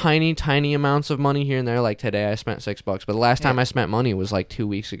spend tiny amounts of money here and there. Like, today I spent $6, but the last time I spent money was like 2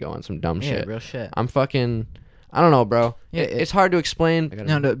 weeks ago on some dumb shit. Real shit. I'm I don't know, bro. Yeah, It's hard to explain.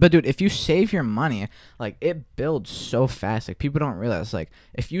 No, but dude, if you save your money, like it builds so fast. Like people don't realize, like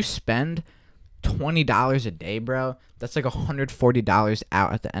if you spend $20 a day, bro, that's like $140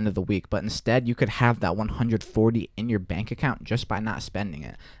 out at the end of the week. But instead, you could have that 140 in your bank account just by not spending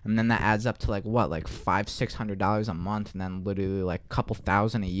it, and then that adds up to like what, like $500-600 a month, and then literally like a couple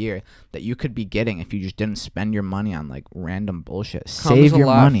thousand a year that you could be getting if you just didn't spend your money on like random bullshit. Save your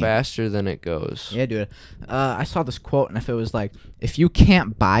money faster than it goes. Yeah, dude. I saw this quote, and if it was like, if you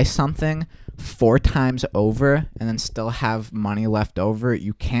can't buy something 4 times over and then still have money left over,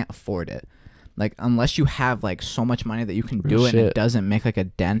 you can't afford it. Like, unless you have like so much money that you can do it and it doesn't make like a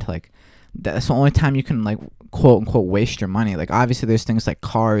dent, like that's the only time you can like quote unquote waste your money. Like obviously there's things like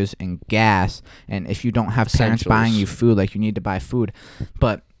cars and gas, and if you don't have parents buying you food, like you need to buy food.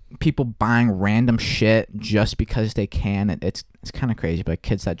 But people buying random shit just because they can, it's kind of crazy. But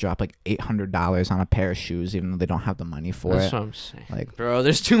kids that drop like $800 on a pair of shoes even though they don't have the money for it. That's what I'm saying. Like, bro,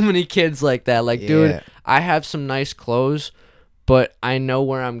 there's too many kids like that. Like, dude, I have some nice clothes, but I know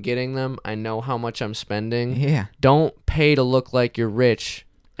where I'm getting them. I know how much I'm spending. Yeah. Don't pay to look like you're rich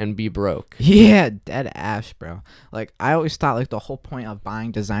and be broke. Yeah, dead ass, bro. Like, I always thought like the whole point of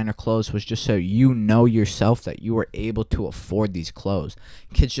buying designer clothes was just so you know yourself that you were able to afford these clothes.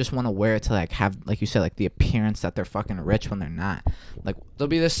 Kids just want to wear it to like have, like you said, like the appearance that they're fucking rich when they're not. Like, they'll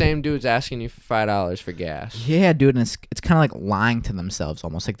be the same dudes asking you for $5 for gas. Yeah, dude, and it's kind of like lying to themselves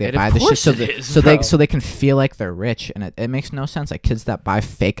almost. Like they buy the shit so they can feel like they're rich, and it makes no sense. Like kids that buy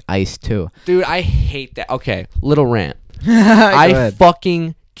fake ice too. Dude, I hate that. Okay, little rant. I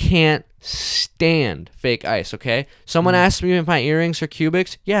fucking can't stand fake ice, okay? Someone asked me if my earrings are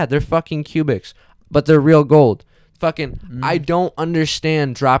cubics. Yeah, they're fucking cubics, but they're real gold. Fucking, I don't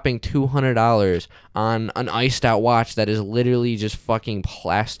understand dropping $200 on an iced out watch that is literally just fucking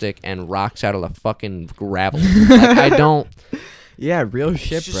plastic and rocks out of the fucking gravel. Like, I don't. Yeah, real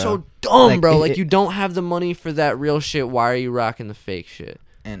shit, It's just bro. so dumb, bro. Like, you don't have the money for that real shit. Why are you rocking the fake shit?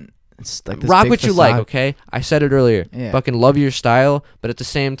 And it's like this rock big what you facade. like, okay? I said it earlier. Yeah. Fucking love your style, but at the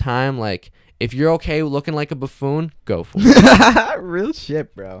same time, like, if you're okay with looking like a buffoon, go for it. Real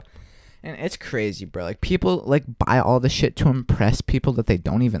shit, bro. And it's crazy, bro. Like, people, like, buy all this shit to impress people that they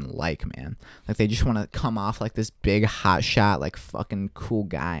don't even like, man. Like, they just want to come off like this big hot shot, like, fucking cool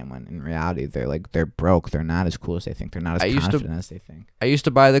guy. And when in reality, they're broke. They're not as cool as they think. They're not as confident as they think. I used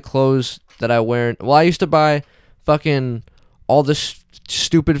to buy the clothes that I wear. Well, I used to buy fucking all this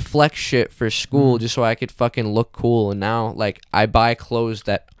stupid flex shit for school just so I could fucking look cool. And now, like, I buy clothes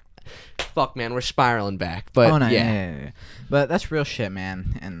that... Fuck, man, we're spiraling back. But, yeah. But that's real shit,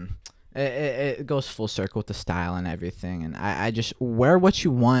 man. And... It goes full circle with the style and everything, and I just wear what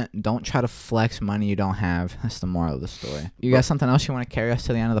you want. Don't try to flex money you don't have. That's the moral of the story. You got something else you want to carry us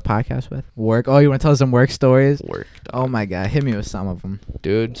to the end of the podcast with? Work? Oh, you want to tell us some work stories? Work. Oh my god, hit me with some of them,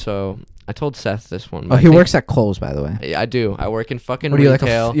 dude. So I told Seth this one. Oh, he works at Kohl's, by the way. Yeah, I do. I work in fucking what are you,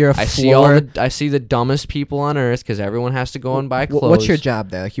 retail. Like you're a I see the dumbest people on earth because everyone has to go and buy clothes. What's your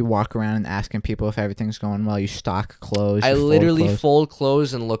job there? Like you walk around and asking people if everything's going well. You stock clothes. I literally fold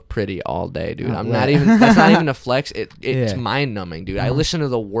clothes and look pretty all day, dude. Oh, That's not even a flex. It's mind numbing, dude. I listen to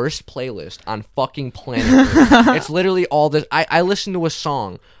the worst playlist on fucking planet Earth. It's literally all this. I listened to a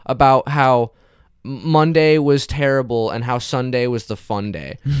song about how Monday was terrible and how Sunday was the fun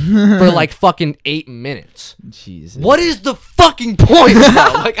day for like fucking 8 minutes. Jesus. What is the fucking point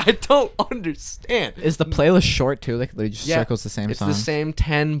now? Like, I don't understand. Is the playlist short too? Like, it just circles the same songs? It's the same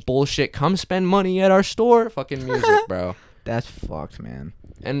 10 bullshit. Come spend money at our store. Fucking music, bro. That's fucked, man.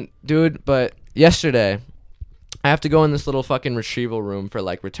 And dude, but yesterday, I have to go in this little fucking retrieval room for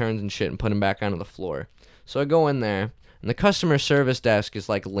like returns and shit and put them back onto the floor. So I go in there. And the customer service desk is,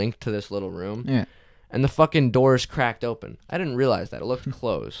 like, linked to this little room. Yeah. And the fucking door is cracked open. I didn't realize that. It looked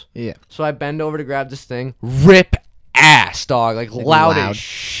closed. Yeah. So I bend over to grab this thing. Rip ass, dog. Like loud as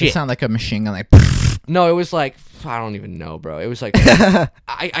shit. It sounded like a machine gun, like... No, it was like... I don't even know, bro. It was like...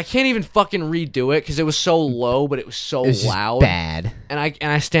 I can't even fucking redo it because it was so low, but it was so loud. Just bad. And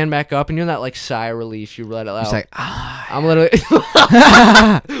I stand back up, and you know that, like, sigh of relief you let it out? It's like... I'm literally...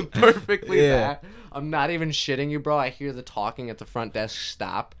 perfectly that. I'm not even shitting you, bro. I hear the talking at the front desk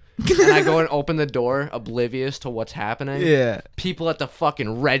stop. And I go and open the door, oblivious to what's happening. Yeah. People at the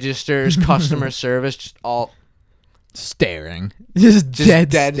fucking registers, customer service, just all... staring. Just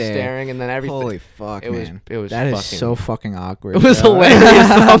dead staring. And then everything... Holy fuck, man. It was that fucking... is so fucking awkward. It was hilarious.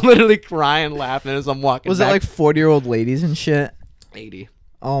 I'm literally crying, laughing as I'm walking Was back. it like 40-year-old ladies and shit? 80.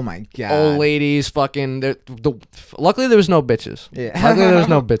 Oh my god. Old ladies, fucking... Luckily, there was no bitches. Yeah. Luckily, there was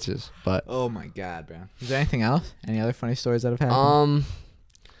no bitches, but... Oh my god, bro. Is there anything else? Any other funny stories that have happened?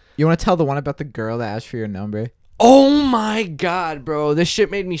 You want to tell the one about the girl that asked for your number? Oh my god, bro. This shit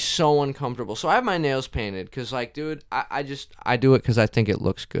made me so uncomfortable. So I have my nails painted because, like, dude, I do it because I think it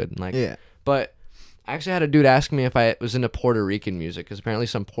looks good. Like, Yeah. But I actually had a dude ask me if I was into Puerto Rican music because apparently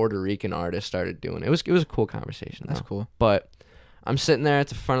some Puerto Rican artist started doing it. It was a cool conversation. That's cool. But I'm sitting there at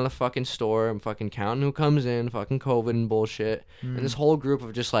the front of the fucking store. I'm fucking counting who comes in, fucking COVID and bullshit. And this whole group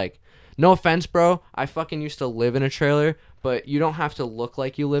of just like, no offense, bro. I fucking used to live in a trailer, but you don't have to look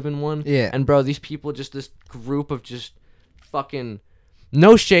like you live in one. Yeah. And, bro, these people, just this group of just fucking,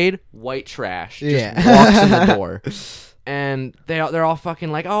 no shade, white trash. Just walks in the door. And they're all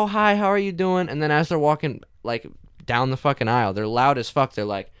fucking like, oh, hi, how are you doing? And then as they're walking, like, down the fucking aisle, they're loud as fuck. They're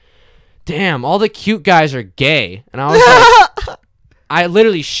like, damn, all the cute guys are gay. And I was like, I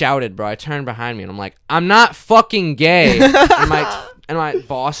literally shouted, bro. I turned behind me, and I'm like, I'm not fucking gay. And my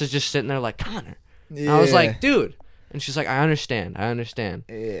boss is just sitting there like, Connor. And I was like, dude. And she's like, I understand.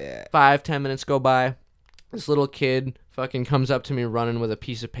 Yeah. 5-10 minutes go by. This little kid fucking comes up to me running with a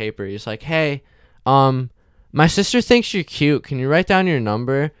piece of paper. He's like, hey, my sister thinks you're cute. Can you write down your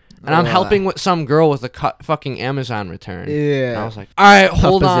number? And I'm helping with some girl with a fucking Amazon return. Yeah. And I was like, all right,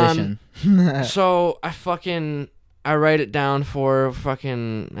 hold on. So I write it down for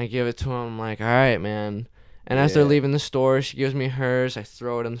fucking, I give it to him. I'm like, all right, man. And as they're leaving the store, she gives me hers. I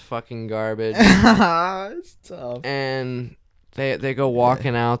throw it in the fucking garbage. It's tough. And they go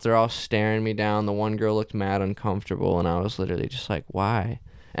walking out. They're all staring me down. The one girl looked mad uncomfortable, and I was literally just like, why?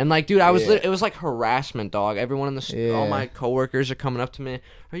 And like, dude, it was like harassment, dog. Everyone in the all my coworkers are coming up to me.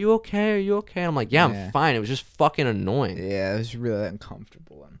 Are you okay? Are you okay? I'm like, yeah, I'm fine. It was just fucking annoying. Yeah, it was really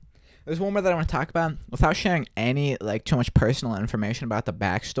uncomfortable. There's one more that I want to talk about without sharing any like too much personal information about the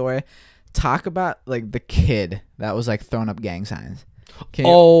backstory. Talk about like the kid that was like throwing up gang signs.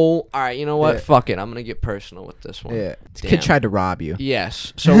 All right. You know what? Fuck it. I'm gonna get personal with this one. Yeah. The kid tried to rob you.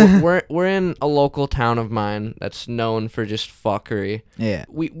 Yes. So we're in a local town of mine that's known for just fuckery. Yeah.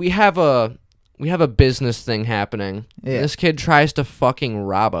 We have a business thing happening. Yeah. This kid tries to fucking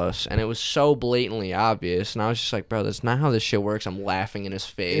rob us, and it was so blatantly obvious. And I was just like, bro, that's not how this shit works. I'm laughing in his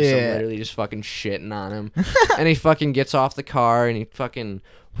face. Yeah. I'm literally just fucking shitting on him. And he fucking gets off the car, and he fucking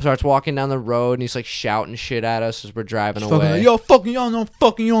starts walking down the road, and he's like shouting shit at us as we're driving away. Like, yo, fucking y'all know,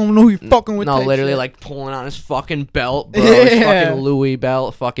 fucking you don't know who you fucking with. No, literally like pulling on his fucking belt, bro. His fucking Louis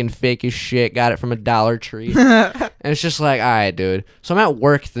belt, fucking fake as shit. Got it from a Dollar Tree. And it's just like, all right, dude. So I'm at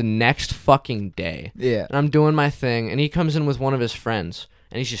work the next fucking day. Yeah. And I'm doing my thing, and he comes in with one of his friends,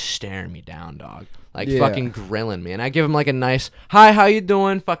 and he's just staring me down, dog. Like fucking grilling me. And I give him like a nice, hi, how you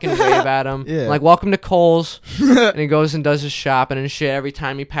doing? Fucking wave at him. Yeah. Like, welcome to Kohl's. And he goes and does his shopping and shit. Every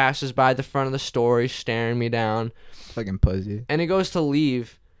time he passes by the front of the store, he's staring me down. Fucking pussy. And he goes to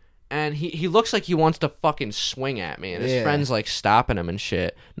leave, and he looks like he wants to fucking swing at me. And his friend's like stopping him and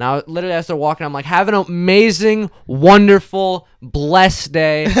shit. Now, literally as they're walking, I'm like, have an amazing, wonderful, blessed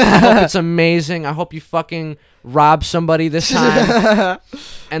day. I hope it's amazing. I hope you fucking rob somebody this time.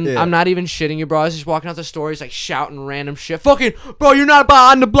 And I'm not even shitting you, bro. I was just walking out the store. He's like shouting random shit. Fucking, bro, you're not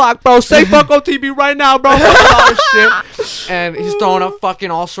behind the block, bro. Say fuck OTB right now, bro. Fucking all this shit. And he's throwing up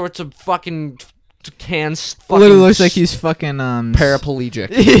fucking all sorts of fucking cans. Fucking literally looks like he's fucking paraplegic.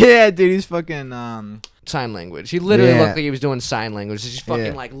 Yeah, dude, he's fucking sign language. He literally looked like he was doing sign language. He's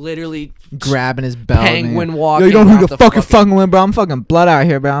fucking like literally grabbing his belt. Penguin walking. Yo, you don't know who you're fucking with, bro. I'm fucking blood out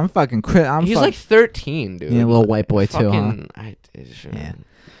here, bro. I'm fucking He's like 13, dude. Yeah, a little white boy too, huh? Yeah.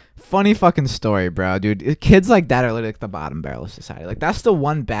 Funny fucking story, bro, dude. Kids like that are literally like the bottom barrel of society. Like that's the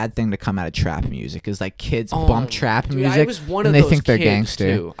one bad thing to come out of trap music is like kids bump trap music and they think they're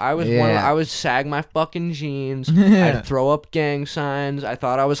gangster. Too. I was I would sag my fucking jeans. I'd throw up gang signs. I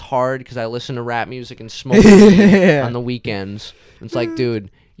thought I was hard because I listened to rap music and smoked weed on the weekends. It's like, dude,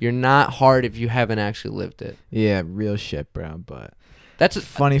 you're not hard if you haven't actually lived it. Yeah, real shit, bro. But that's a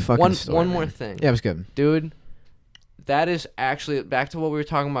funny fucking story. One more thing. Yeah, it was good, dude. That is actually back to what we were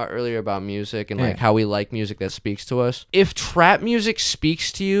talking about earlier about music and like how we like music that speaks to us. If trap music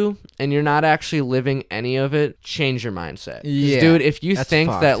speaks to you and you're not actually living any of it, change your mindset. Yeah, dude, if you think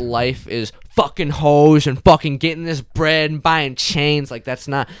that life is fucking hoes and fucking getting this bread and buying chains, like that's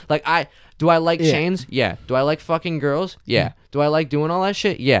not like do I like chains? Yeah. Do I like fucking girls? Yeah. Do I like doing all that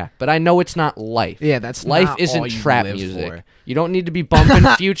shit? Yeah. But I know it's not life. Yeah, that's life not isn't all you trap live music. for. You don't need to be bumping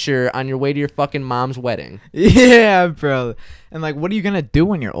Future on your way to your fucking mom's wedding. Yeah, bro. And like, what are you gonna do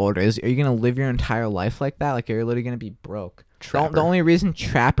when you're older? Are you gonna live your entire life like that? Like, you're literally gonna be broke. The only reason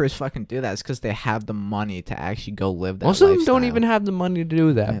trappers fucking do that is because they have the money to actually go live that Most lifestyle. of them don't even have the money to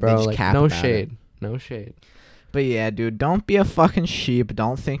do that, bro. Like, no shade. No shade. But yeah, dude, don't be a fucking sheep.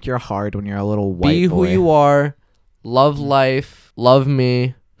 Don't think you're hard when you're a little white boy. Be who you are. Love life. Love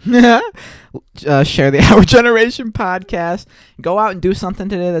me. Share the Our Generation podcast. Go out and do something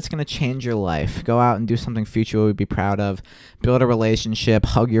today that's going to change your life. Go out and do something future we would be proud of. Build a relationship.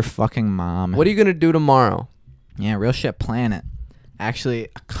 Hug your fucking mom. What are you going to do tomorrow? Yeah, real shit. Plan it. Actually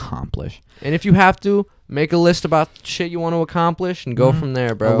accomplish. And if you have to, make a list about shit you want to accomplish and go from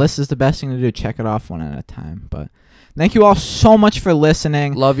there, bro. A list is the best thing to do. Check it off one at a time. But thank you all so much for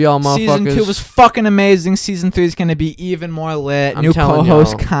listening. Love y'all, motherfuckers. Season 2 was fucking amazing. Season 3 is going to be even more lit. I'm New telling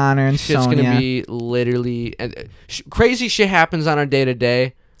co-host y'all, Connor and shit's Sonia. going to be literally... crazy shit happens on our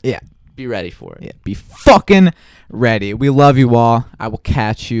day-to-day. Yeah. Be ready for it. Yeah. Be fucking ready. We love you all. I will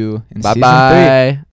catch you in season 3. Bye-bye.